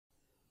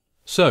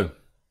So,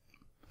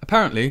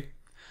 apparently,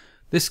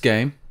 this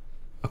game,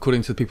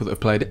 according to the people that have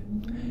played it,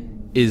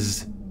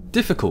 is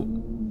difficult.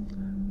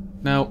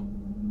 Now,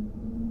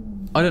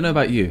 I don't know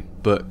about you,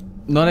 but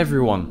not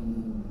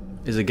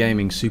everyone is a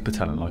gaming super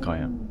talent like I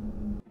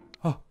am.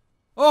 Oh!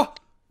 Oh!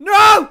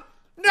 No!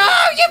 No!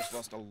 You've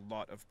lost a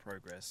lot of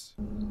progress.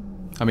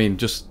 I mean,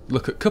 just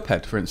look at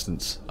Cuphead, for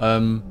instance.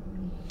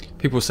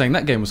 People were saying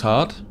that game was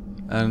hard,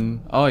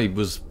 and I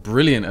was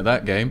brilliant at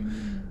that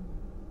game.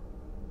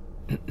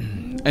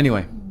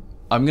 Anyway,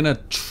 I'm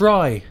gonna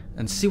try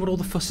and see what all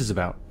the fuss is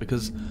about,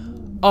 because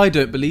I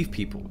don't believe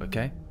people,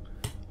 okay?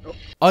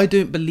 I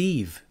don't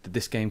believe that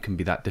this game can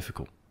be that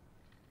difficult.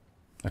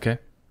 Okay?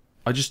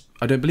 I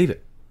don't believe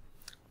it.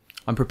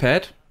 I'm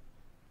prepared.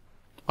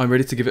 I'm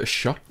ready to give it a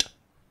shot.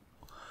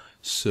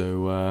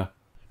 So,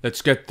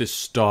 let's get this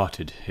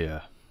started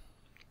here.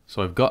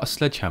 So I've got a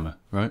sledgehammer,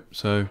 right?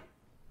 So,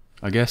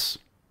 I guess...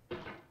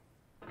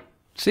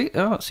 See?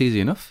 Oh, it's easy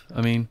enough.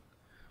 I mean,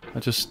 I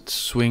just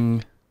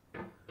swing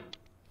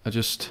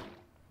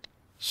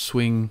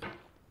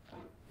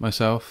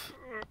myself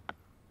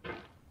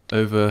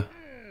over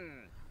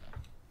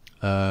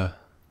the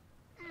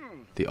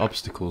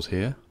obstacles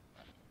here.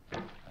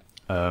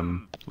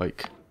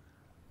 Like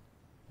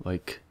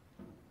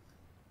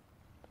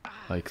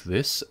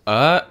this.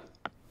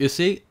 You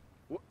see?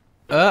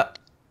 I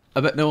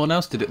bet no one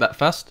else did it that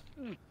fast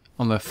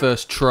on their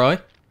first try.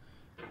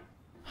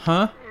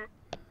 Huh?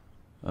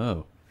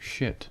 Oh,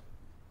 shit.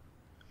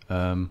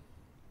 How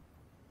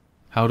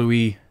do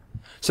we...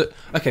 So,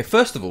 okay,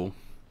 first of all,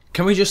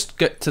 can we just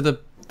get to the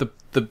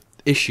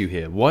issue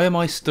here? Why am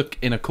I stuck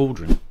in a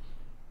cauldron?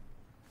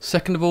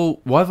 Second of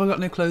all, why have I got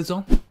no clothes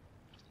on?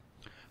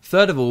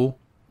 Third of all,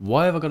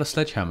 why have I got a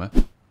sledgehammer?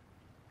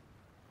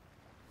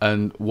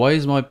 And why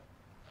is my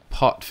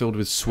pot filled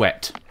with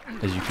sweat?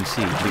 As you can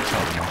see, it leaks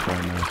out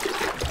when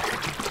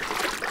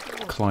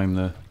I climb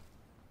the...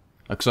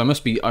 Because I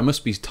must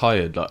be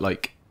tired,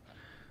 like...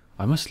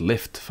 I must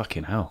lift,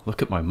 fucking hell.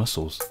 Look at my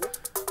muscles.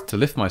 To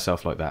lift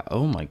myself like that,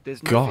 oh my god.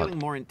 There's no feeling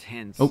more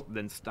intense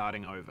than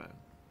starting over.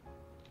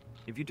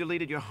 If you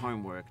deleted your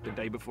homework the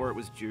day before it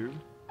was due,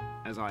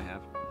 as I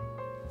have,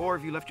 or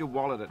if you left your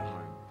wallet at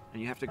home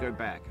and you have to go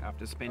back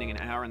after spending an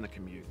hour in the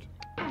commute.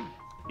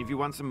 If you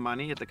won some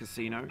money at the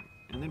casino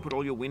and then put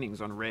all your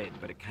winnings on red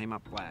but it came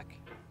up black.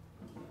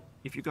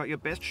 If you got your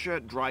best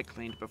shirt dry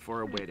cleaned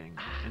before a wedding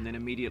and then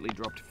immediately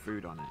dropped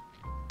food on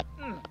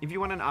it. If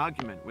you won an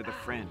argument with a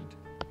friend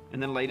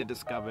and then later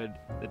discovered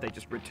that they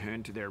just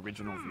returned to their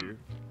original view.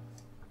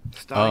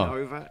 Starting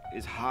over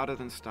is harder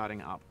than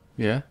starting up.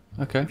 Yeah,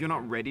 okay. If you're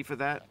not ready for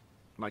that,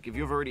 like if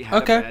you've already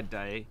had a bad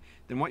day,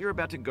 then what you're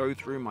about to go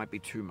through might be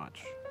too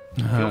much.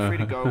 Feel free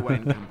to go away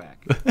and come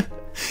back.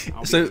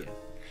 So,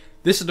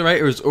 this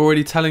narrator is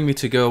already telling me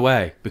to go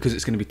away because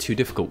it's going to be too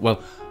difficult.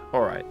 Well,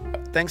 alright,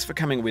 thanks for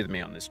coming with me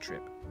on this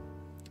trip.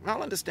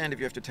 I'll understand if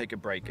you have to take a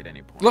break at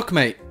any point. Look,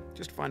 mate.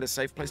 Just find a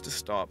safe place to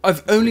stop.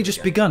 I've only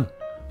just begun.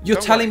 You're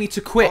telling me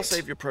to quit. I'll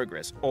save your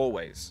progress,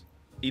 always.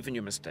 Even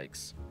your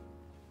mistakes.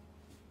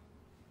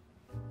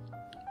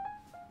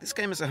 This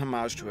game is a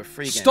homage to a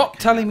free game. Stop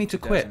telling me to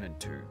quit.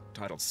 2002,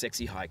 titled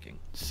Sexy Hiking.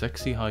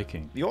 Sexy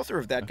Hiking. The author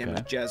of that game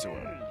was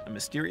Jazor, a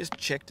mysterious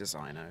Czech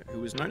designer who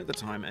was known at the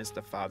time as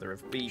the father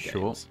of B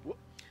games.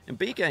 And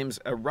B games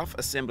are rough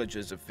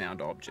assemblages of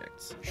found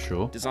objects.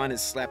 Sure.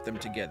 Designers slap them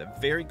together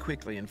very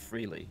quickly and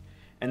freely.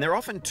 And they're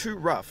often too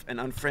rough and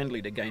unfriendly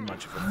to gain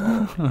much of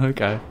a following.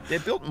 Okay. They're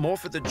built more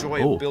for the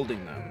joy of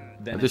building them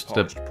than as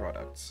polished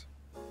products.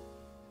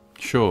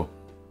 Sure.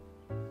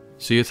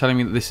 So you're telling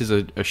me that this is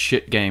a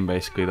shit game,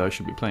 basically, that I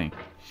should be playing.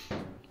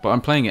 But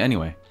I'm playing it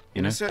anyway,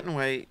 you know? In a certain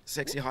way,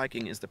 Sexy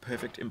Hiking is the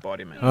perfect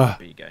embodiment of a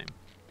B game.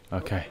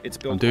 Okay, It's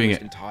built I'm doing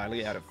almost it.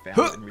 entirely out of found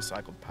and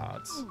recycled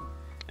parts.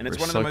 And it's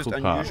one of the most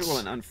unusual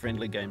and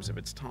unfriendly games of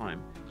its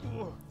time.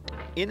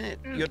 In it,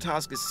 your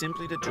task is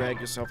simply to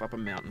drag yourself up a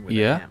mountain with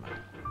a hammer.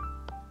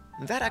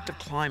 And that act of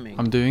climbing,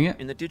 I'm doing it.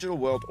 in the digital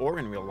world or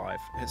in real life,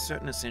 has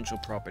certain essential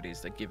properties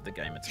that give the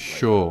game its flavor.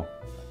 Sure.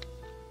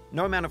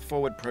 No amount of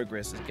forward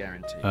progress is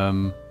guaranteed.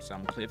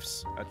 Some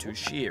cliffs are too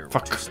sheer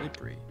or too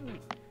slippery.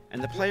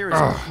 And the player is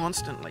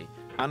constantly,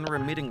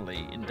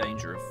 unremittingly in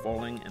danger of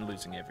falling and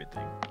losing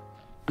everything.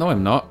 No,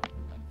 I'm not.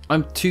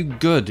 I'm too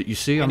good, you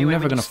see? Anyway, I'm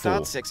never gonna start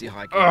fall. Sexy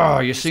Hiking,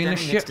 you're seeing this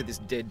shit? next to this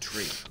dead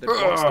tree that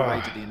blocks the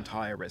way to the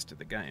entire rest of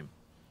the game.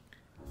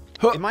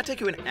 It might take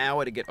you an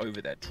hour to get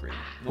over that tree.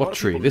 What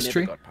tree? This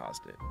tree? Got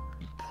past it.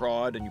 You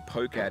prod and you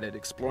poke at it,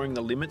 exploring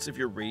the limits of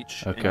your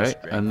reach. Okay,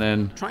 and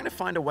then trying to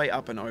find a way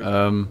up and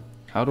over.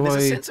 how do There's I?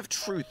 a sense of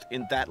truth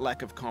in that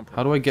lack of compromise.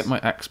 How do I get my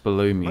axe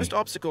below me? Most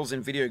obstacles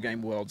in video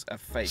game worlds are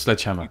fake.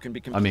 Sledgehammer. You can be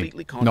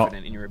completely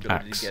confident in your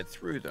ability to get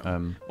through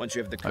them once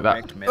you have the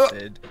correct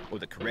method or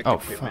the correct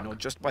equipment, or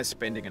just by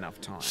spending enough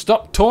time.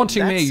 Stop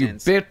taunting me, you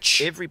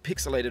bitch! Every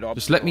pixelated obstacle.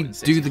 Just let me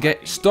do the game.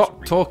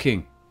 Stop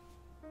talking.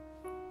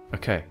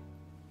 Okay.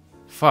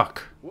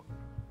 Fuck.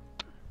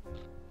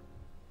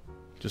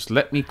 Just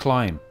let me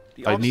climb.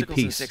 I need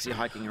peace. Sexy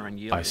Hiking are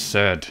unyielding. I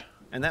said.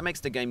 and that makes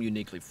the game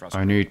uniquely I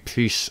frustrating. need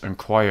peace and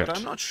quiet. But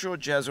I'm not sure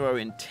Jazuo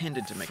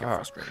intended to make a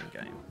frustrating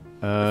game.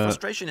 The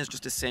frustration is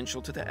just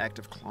essential to the act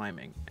of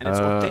climbing, and it's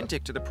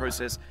authentic to the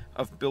process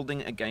of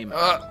building a game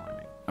about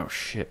climbing. Oh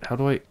shit, how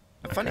do I...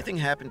 A funny thing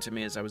happened to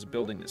me as I was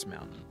building this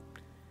mountain.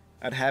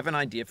 I'd have an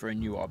idea for a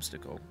new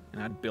obstacle,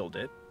 and I'd build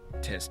it,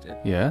 test it.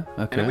 Yeah,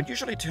 And it okay. would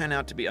usually turn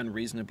out to be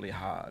unreasonably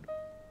hard.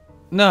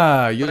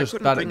 Nah, you're But I just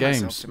couldn't bad bring at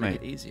games, myself to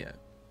make mate. it easier.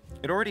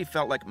 It already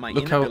felt like my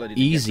Look how inability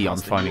to easy get I'm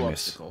past the finding new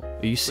this. obstacle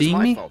Are you was seeing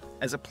my me? fault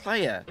as a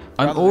player.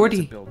 I'm rather than as a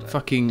already builder.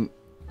 fucking,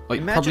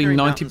 like, Imaginary probably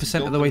mountains 90%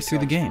 of build the way through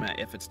the themselves game. from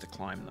our efforts to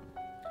climb them.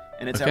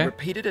 And it's Okay. our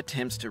repeated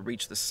attempts to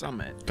reach the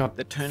summit God,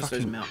 that turns those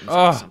fucking- mountains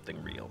ah. into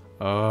something real.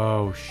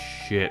 Oh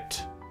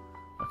shit.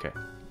 Okay,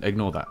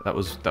 ignore that. That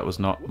was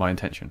not my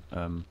intention.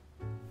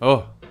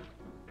 Oh.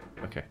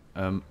 Okay.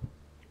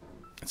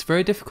 It's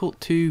very difficult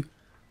to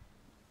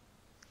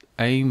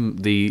aim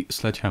the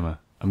sledgehammer.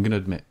 I'm gonna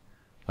admit,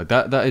 like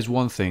that is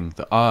one thing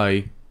that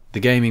I, the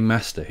gaming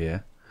master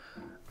here,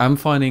 am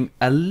finding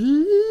a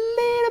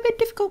little bit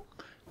difficult.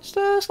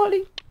 Just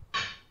slightly.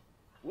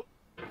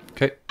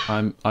 Okay.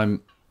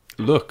 I'm.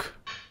 Look,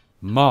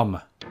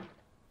 Mom.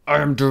 I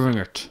am doing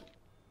it.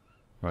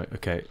 Right.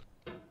 Okay.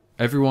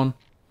 Everyone,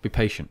 be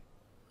patient,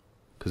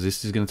 because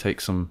this is gonna take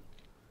some.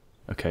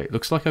 Okay.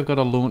 Looks like I've got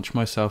to launch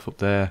myself up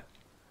there.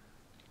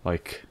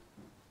 Like.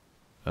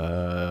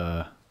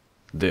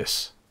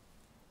 This.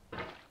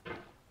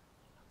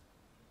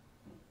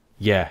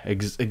 Yeah,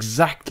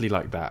 exactly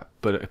like that.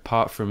 But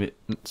apart from it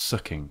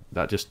sucking,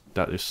 that just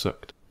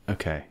sucked.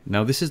 Okay,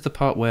 now this is the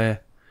part where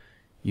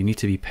you need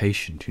to be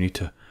patient. You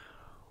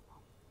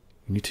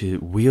need to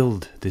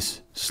wield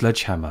this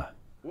sledgehammer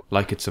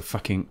like it's a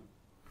fucking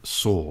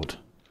sword.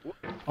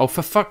 Oh,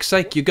 for fuck's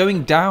sake! You're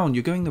going down.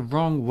 You're going the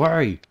wrong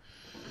way.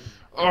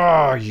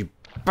 Oh, you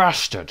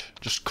bastard!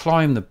 Just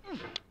climb the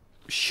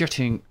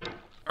shitting.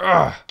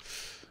 Ugh.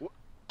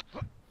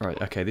 Right,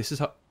 okay, this is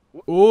how...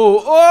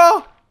 Oh!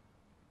 Oh!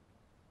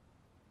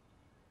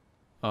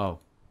 Oh.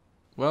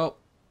 Well,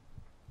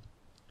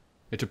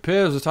 it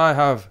appears that I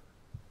have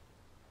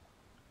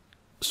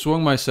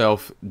swung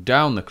myself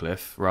down the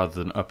cliff rather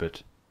than up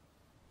it.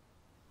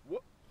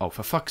 Oh,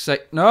 for fuck's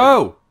sake.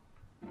 No!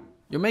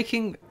 You're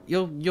making...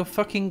 You're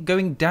fucking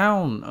going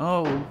down.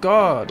 Oh,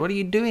 God. What are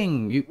you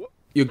doing?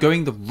 You're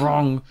going the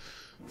wrong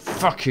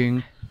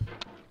fucking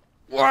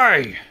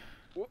way.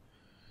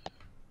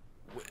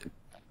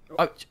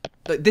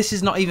 This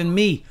is not even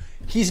me.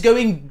 He's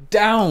going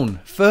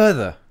down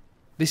further.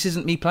 This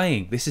isn't me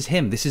playing. This is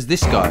him. This is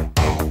this guy.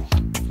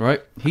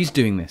 Right? He's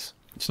doing this.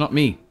 It's not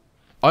me.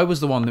 I was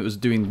the one that was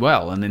doing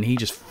well, and then he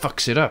just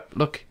fucks it up.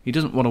 Look, he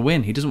doesn't want to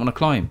win. He doesn't want to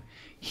climb.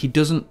 He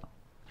doesn't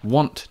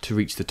want to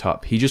reach the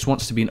top. He just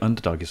wants to be an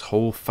underdog his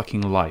whole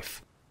fucking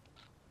life.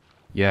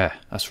 Yeah,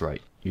 that's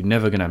right. You're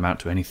never going to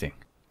amount to anything.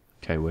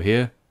 Okay, we're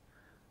here.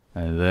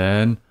 And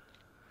then...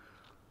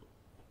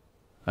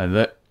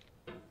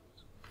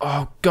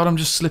 Oh, God, I'm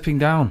just slipping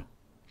down.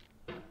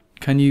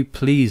 Can you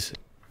please,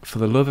 for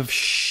the love of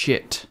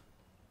shit...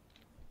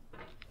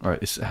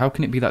 Alright, how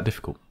can it be that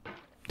difficult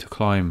to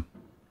climb?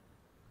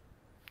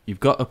 You've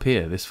got up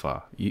here this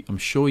far. I'm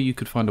sure you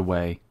could find a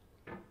way.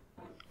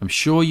 I'm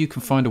sure you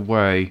can find a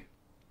way.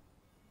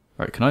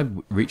 Alright, can I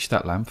reach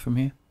that lamp from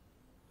here?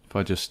 If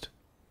I just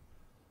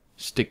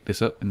stick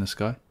this up in the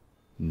sky?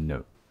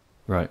 No.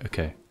 Right,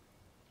 okay.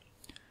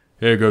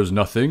 Here goes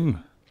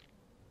nothing.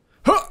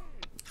 Huh!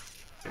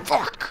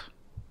 Fuck!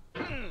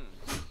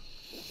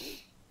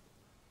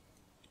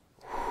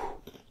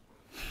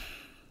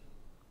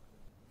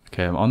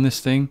 Okay, I'm on this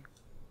thing.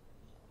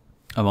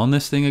 I'm on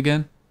this thing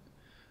again.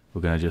 We're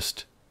gonna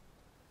just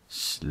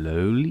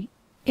slowly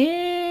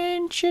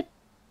inch it.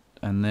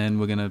 And then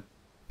we're gonna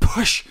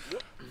push.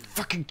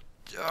 Fucking.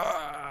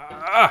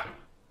 I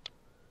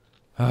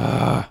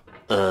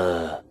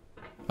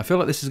feel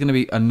like this is gonna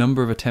be a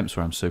number of attempts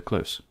where I'm so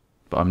close.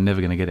 But I'm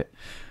never gonna get it.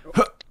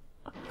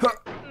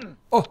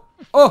 Oh!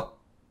 Oh!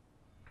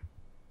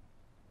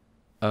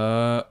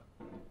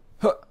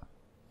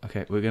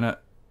 Okay, we're gonna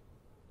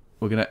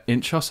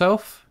inch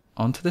ourselves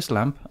onto this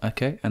lamp,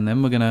 okay, and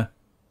then we're gonna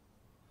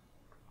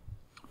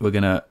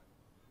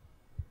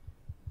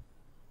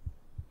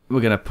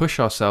push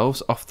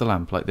ourselves off the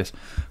lamp like this.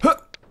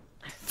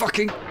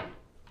 Fucking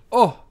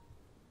oh.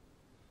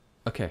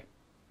 Okay,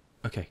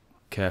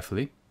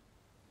 carefully.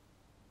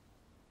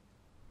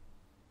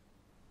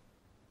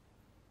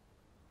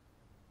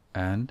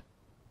 And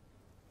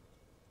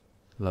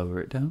lower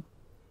it down,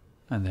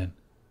 and then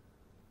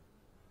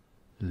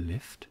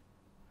lift.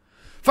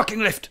 Fucking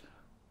lift!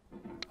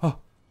 Oh!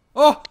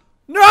 Oh!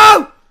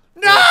 No!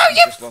 No!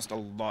 You just lost a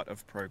lot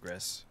of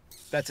progress.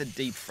 That's a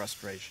deep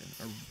frustration,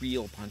 a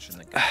real punch in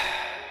the gut.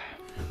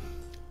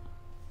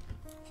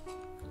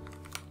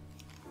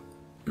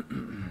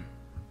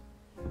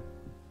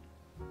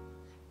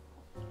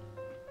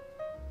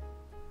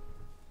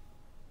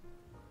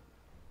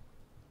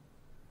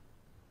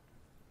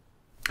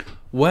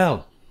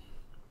 Well.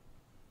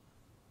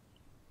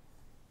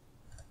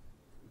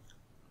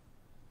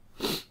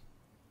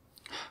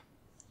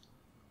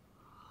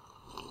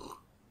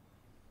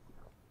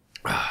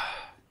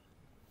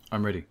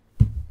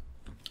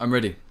 I'm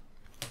ready.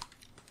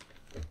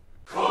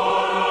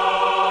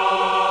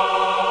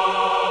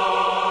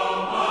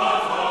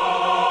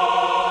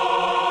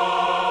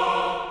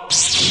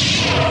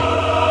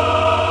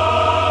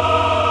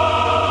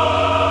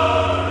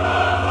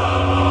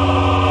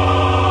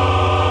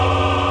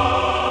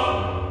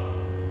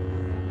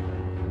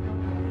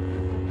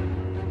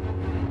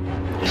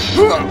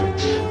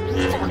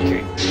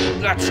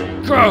 Let's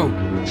go!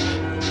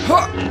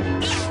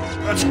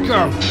 Let's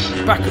go!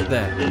 Back up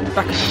there.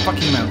 Back up the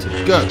fucking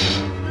mountain. Go!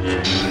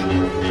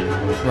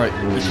 Right,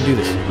 we can do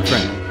this, my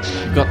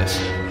friend. You got this.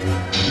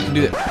 You can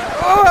do it.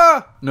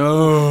 Ah!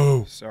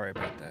 No! Sorry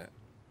about that.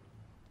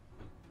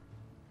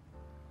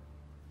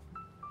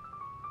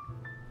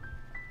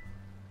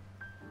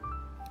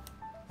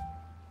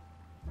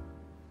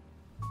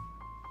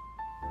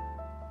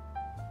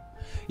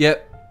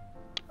 Yep,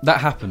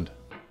 that happened.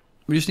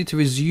 We just need to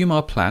resume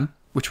our plan,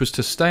 which was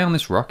to stay on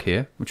this rock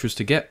here, which was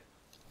to get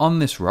on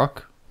this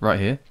rock right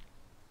here,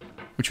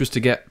 which was to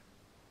get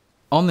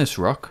on this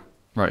rock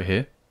right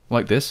here,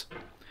 like this,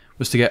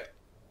 was to get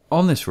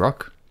on this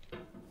rock,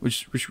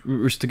 which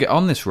was to get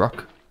on this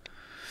rock,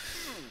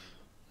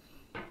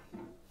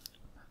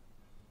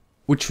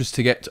 which was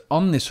to get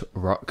on this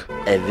rock.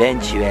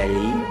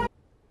 Eventually.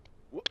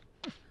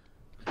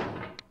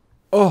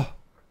 Oh!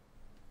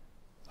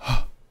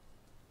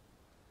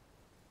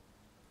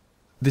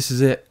 This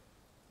is it.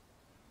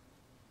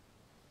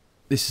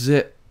 This is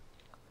it.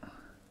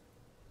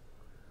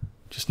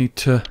 Just need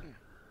to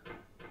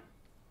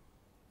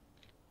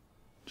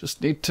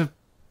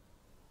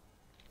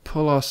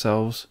pull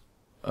ourselves.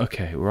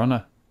 Okay, we're on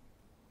a...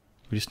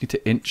 We just need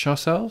to inch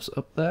ourselves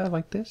up there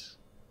like this.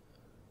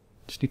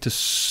 Just need to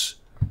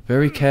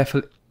very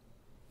carefully...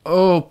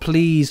 Oh,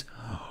 please.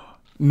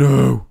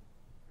 No.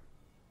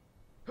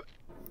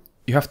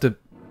 You have to...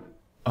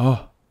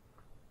 Oh.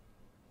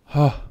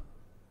 Oh.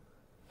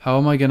 How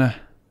am I gonna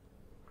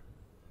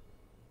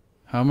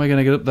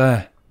get up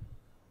there?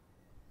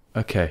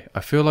 Okay, I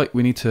feel like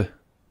we need to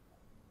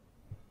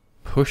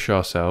push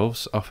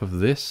ourselves off of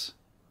this.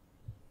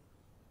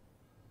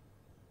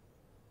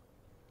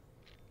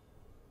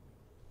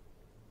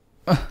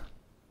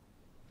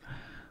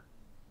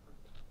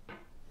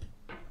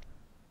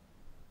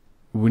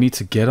 We need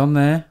to get on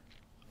there.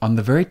 On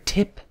the very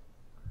tip.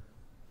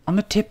 On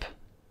the tip.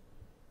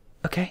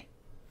 Okay.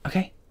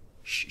 Okay.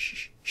 Shh,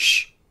 shh,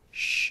 shh.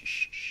 Shh,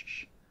 shh,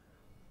 shh.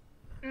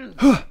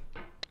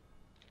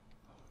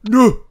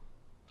 No.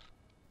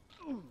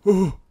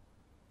 Oh.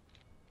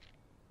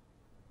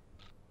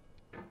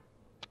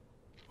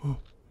 Oh.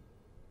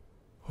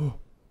 Oh.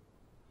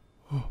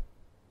 Oh.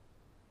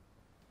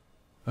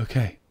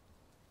 Okay.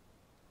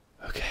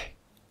 Okay.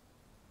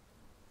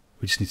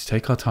 We just need to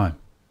take our time.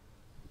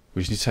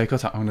 We just need to take our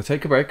time. I'm going to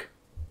take a break.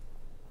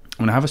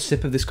 I'm going to have a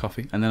sip of this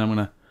coffee, and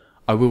then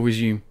I will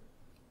resume.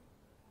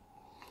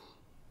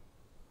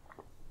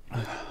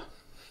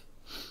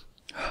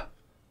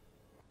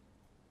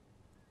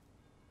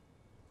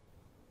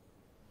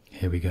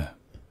 Here we go.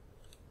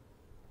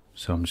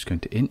 So I'm just going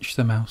to inch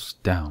the mouse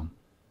down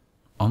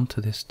onto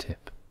this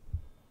tip.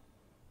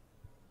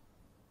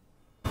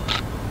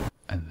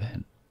 And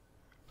then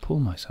pull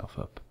myself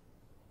up.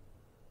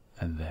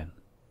 And then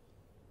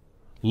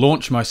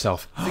launch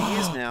myself. For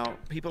years now,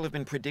 people have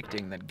been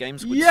predicting that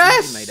games would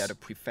Yes! soon be made out of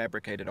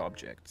prefabricated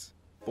objects,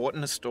 bought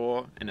in a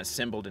store and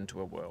assembled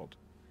into a world.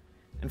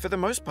 And for the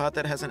most part,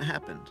 that hasn't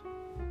happened,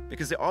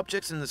 because the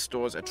objects in the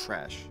stores are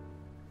trash.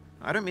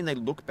 I don't mean they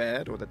look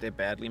bad or that they're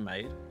badly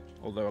made,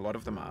 although a lot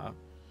of them are.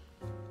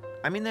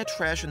 I mean they're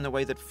trash in the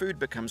way that food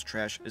becomes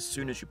trash as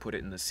soon as you put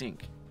it in the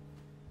sink.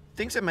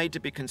 Things are made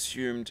to be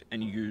consumed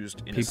and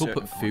used in a certain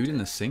People put food in the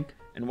context, sink?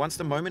 and once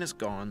the moment is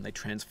gone, they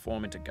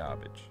transform into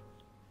garbage.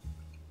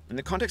 In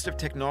the context of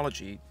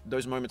technology,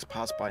 those moments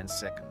pass by in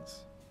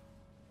seconds.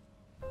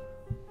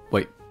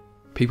 Wait,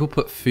 people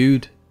put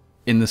food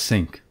in the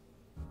sink?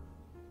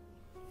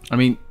 I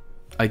mean,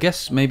 I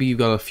guess maybe you've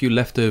got a few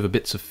leftover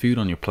bits of food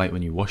on your plate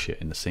when you wash it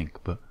in the sink,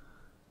 but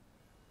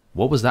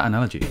what was that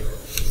analogy?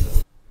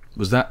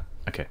 Was that...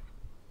 Okay.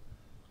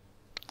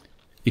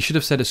 You should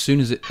have said as soon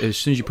as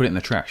you put it in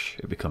the trash,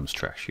 it becomes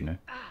trash, you know?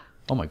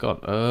 Oh my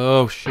god.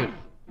 Oh shit.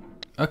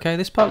 Okay,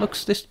 this part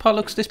looks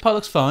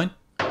fine.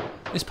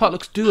 This part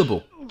looks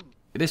doable.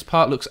 This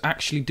part looks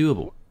actually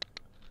doable.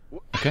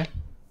 Okay?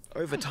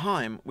 Over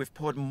time, we've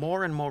poured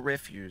more and more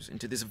refuse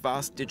into this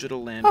vast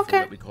digital landfill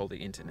that we call the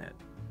internet.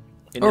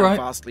 It now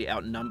vastly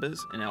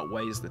outnumbers and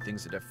outweighs the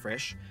things that are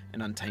fresh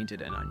and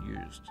untainted and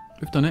unused.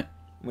 We've done it.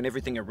 When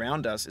everything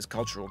around us is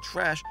cultural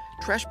trash,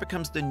 trash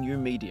becomes the new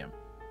medium,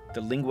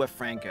 the lingua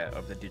franca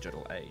of the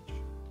digital age.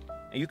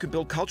 And you can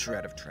build culture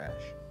out of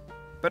trash.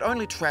 But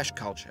only trash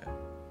culture.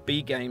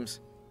 B games,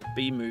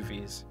 B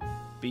movies,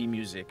 B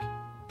music,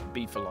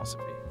 B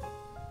philosophy.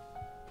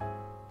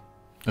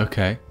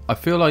 Okay. I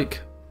feel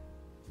like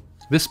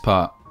this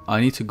part,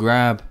 I need to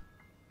grab...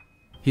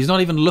 He's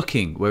not even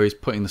looking where he's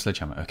putting the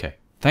sledgehammer. Okay.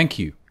 Thank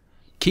you.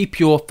 Keep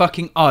your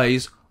fucking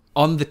eyes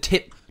on the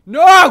tip.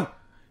 No!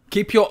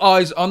 Keep your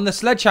eyes on the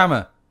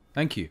sledgehammer.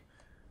 Thank you.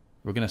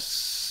 We're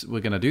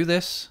gonna do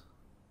this.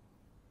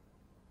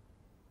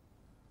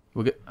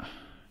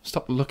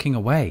 Stop looking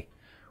away.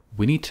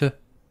 We need to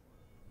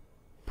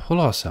pull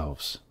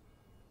ourselves.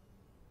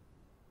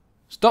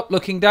 Stop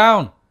looking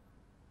down.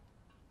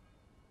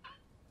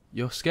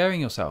 You're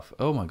scaring yourself.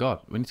 Oh my god.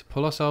 We need to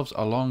pull ourselves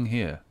along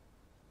here.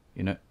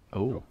 You know.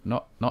 Oh,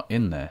 not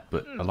in there,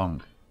 but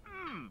along.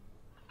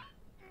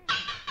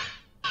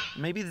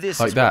 Maybe this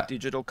like is that. what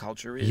digital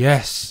culture is.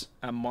 Yes.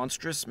 A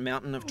monstrous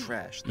mountain of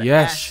trash. The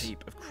Yes. ash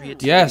heap of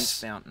creativity's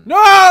Yes. fountain.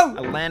 No!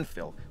 A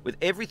landfill with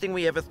everything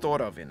we ever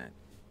thought of in it.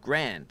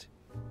 Grand,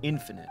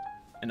 infinite,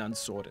 and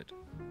unsorted.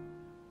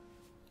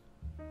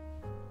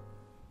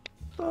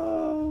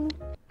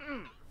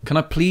 Can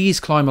I please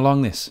climb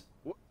along this?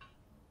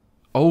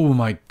 Oh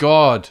my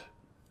god.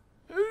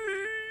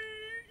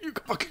 You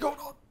fucking going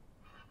on?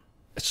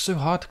 It's so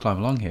hard to climb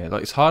along here.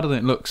 Like, it's harder than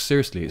it looks.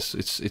 Seriously,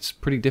 it's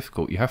pretty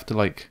difficult. You have to,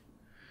 like,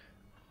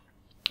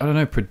 I don't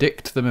know,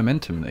 predict the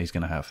momentum that he's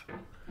gonna have.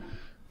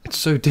 It's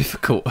so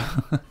difficult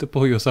to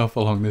pull yourself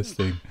along this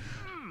thing.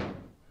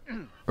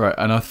 Right,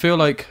 and I feel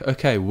like,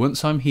 okay,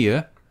 once I'm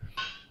here,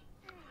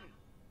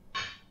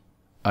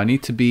 I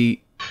need to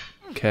be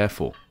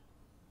careful.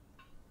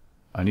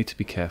 I need to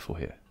be careful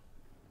here.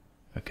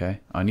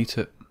 Okay? I need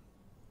to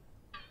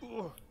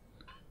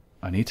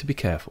be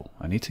careful.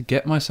 I need to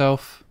get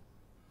myself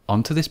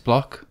onto this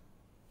block,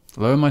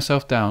 lower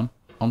myself down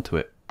onto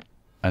it,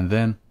 and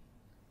then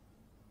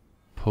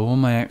pull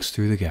my axe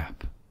through the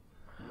gap.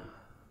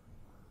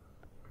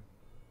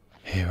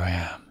 Here I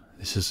am.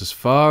 This is as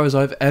far as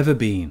I've ever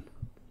been.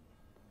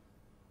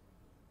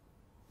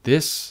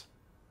 This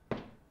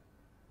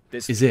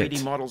There's is 3D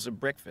it. models of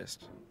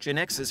breakfast, Gen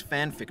X's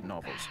fanfic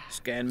novels,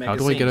 Scan How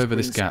magazines, do I get over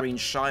this green gap? screen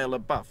Shia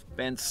LaBeouf,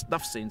 banned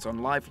snuff scenes on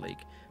LiveLeak.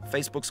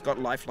 Facebook's got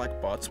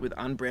lifelike bots with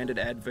unbranded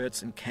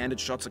adverts and candid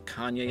shots of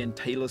Kanye and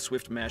Taylor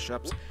Swift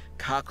mashups,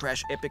 car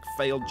crash epic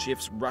failed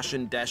GIFs,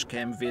 Russian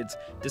dashcam vids,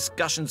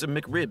 discussions of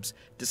McRibs,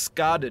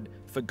 discarded,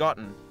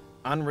 forgotten,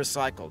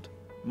 unrecycled,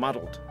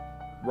 muddled,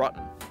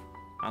 rotten,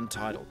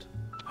 untitled.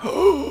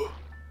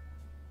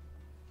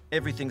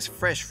 Everything's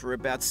fresh for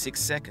about 6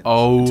 seconds.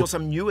 Oh until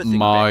some newer thing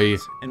my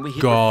happens, and we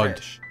hit God.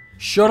 refresh.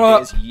 Shut But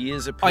up! there's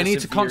years of I need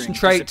to persevering,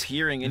 concentrate.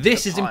 disappearing into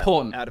This the is pile,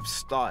 important. Out of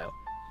style,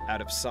 out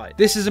of sight.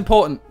 This is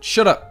important.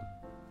 Shut up.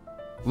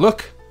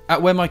 Look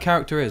at where my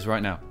character is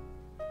right now.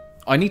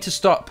 I need to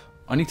stop.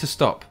 I need to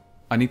stop.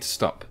 I need to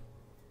stop.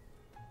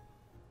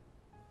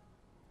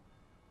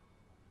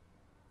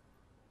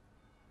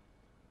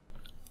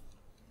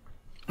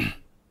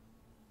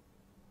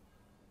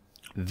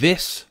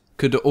 This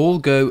could all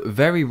go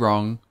very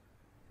wrong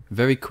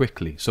very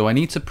quickly. So I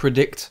need to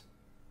predict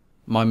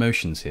my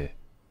motions here.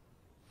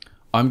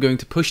 I'm going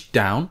to push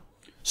down,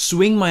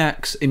 swing my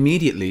axe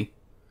immediately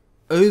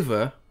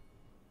over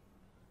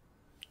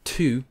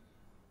to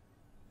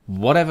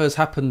whatever has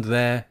happened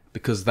there,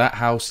 because that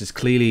house is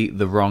clearly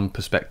the wrong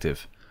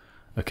perspective.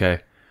 Okay,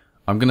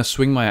 I'm going to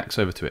swing my axe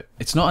over to it.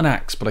 It's not an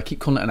axe, but I keep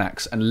calling it an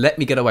axe, and let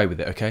me get away with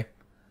it, okay?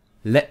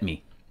 Let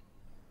me.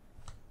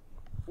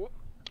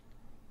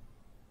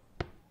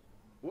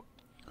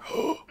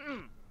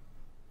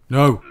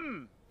 No.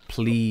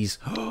 Please.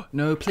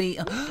 No, please.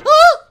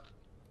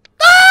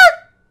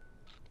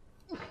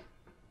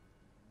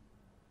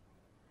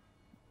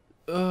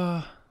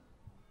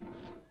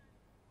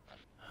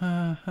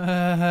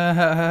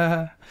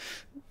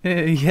 Yeah,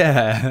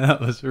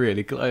 that was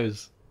really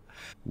close.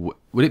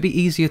 Would it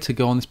be easier to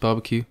go on this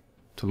barbecue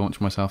to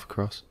launch myself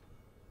across?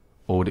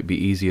 Or would it be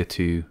easier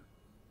to...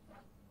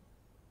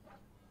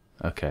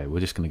 Okay,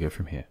 we're just going to go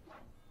from here.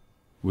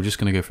 We're just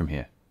going to go from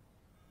here.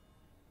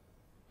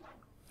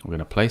 I'm going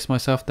to place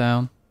myself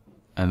down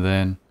and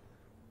then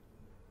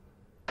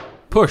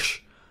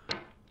push.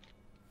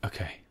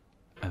 Okay,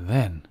 and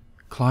then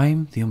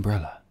climb the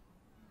umbrella.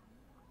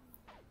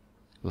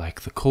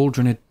 Like the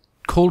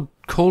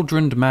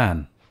cauldroned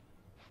man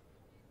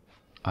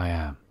I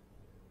am.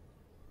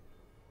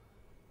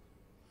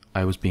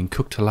 I was being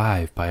cooked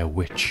alive by a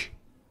witch.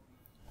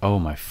 Oh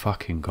my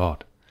fucking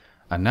god.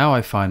 And now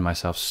I find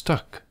myself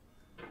stuck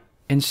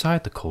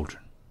inside the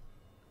cauldron,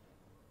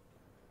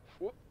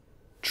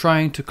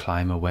 trying to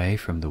climb away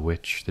from the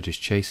witch that is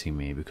chasing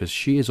me, because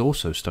she is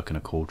also stuck in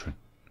a cauldron,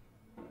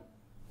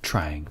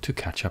 trying to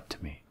catch up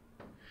to me.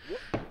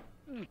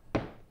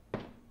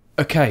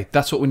 Okay,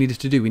 that's what we needed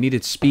to do. We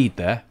needed speed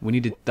there. We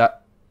needed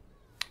that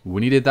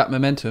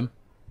momentum.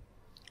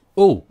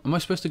 Oh, am I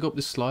supposed to go up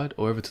this slide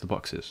or over to the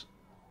boxes?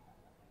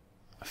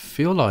 I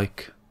feel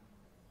like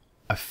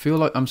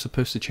I'm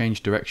supposed to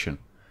change direction.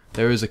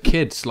 There is a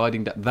kid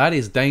sliding down. That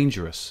is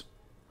dangerous.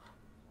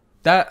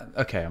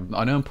 Okay,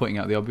 I know I'm pointing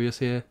out the obvious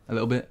here a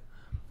little bit,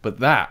 but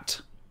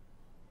that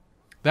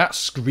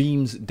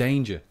screams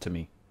danger to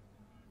me.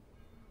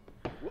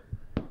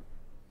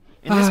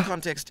 In this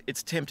context,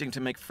 it's tempting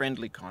to make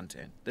friendly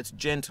content that's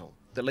gentle,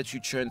 that lets you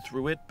churn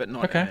through it but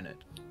not earn it.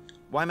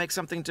 Why make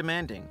something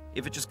demanding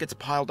if it just gets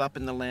piled up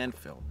in the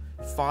landfill,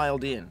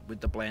 filed in with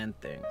the bland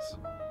things?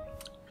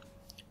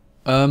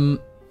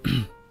 Am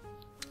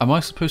I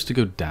supposed to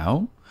go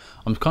down?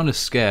 I'm kind of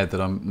scared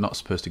that I'm not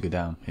supposed to go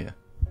down here.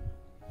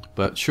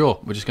 But sure,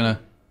 we're just gonna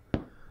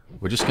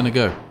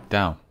go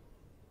down.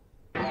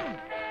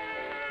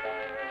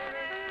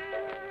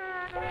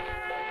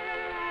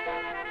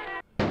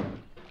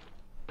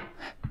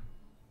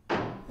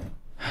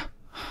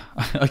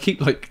 I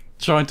keep like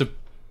trying to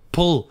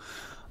pull,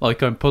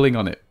 like I'm pulling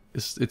on it.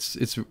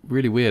 It's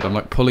really weird. I'm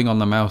like pulling on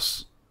the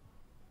mouse.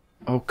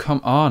 Oh,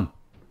 come on.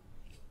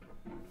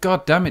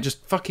 God damn it,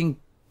 just fucking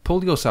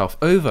pull yourself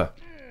over.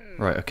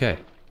 Right, okay.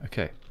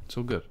 Okay, it's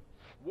all good.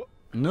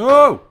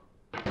 No!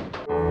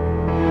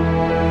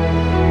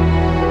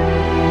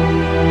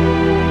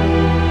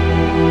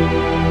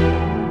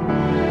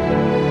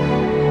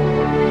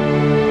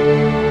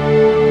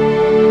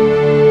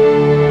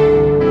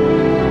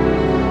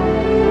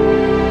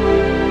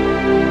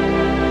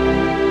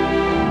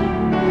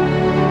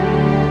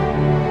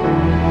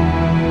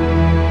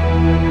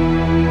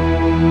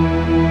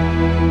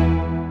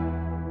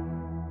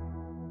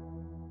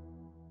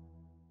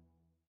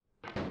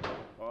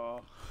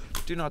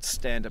 Do not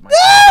stand at my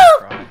side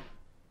and cry.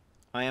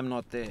 I am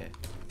not there.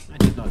 I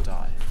did not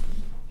die.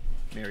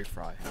 Mary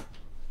Fry.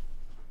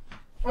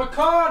 I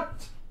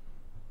can't!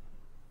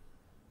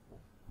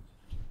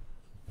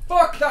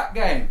 Fuck that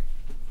game!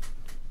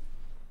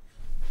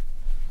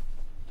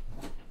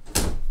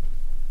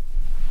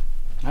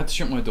 I had to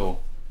shut my door.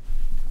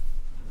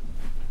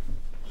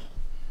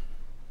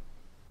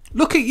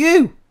 Look at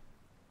you!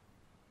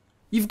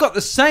 You've got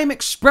the same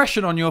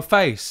expression on your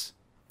face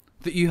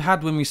that you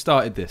had when we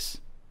started this.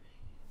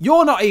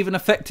 You're not even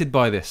affected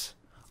by this.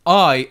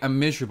 I am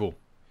miserable.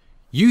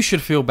 You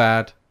should feel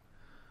bad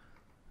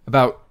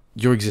about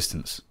your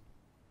existence.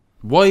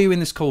 Why are you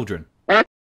in this cauldron?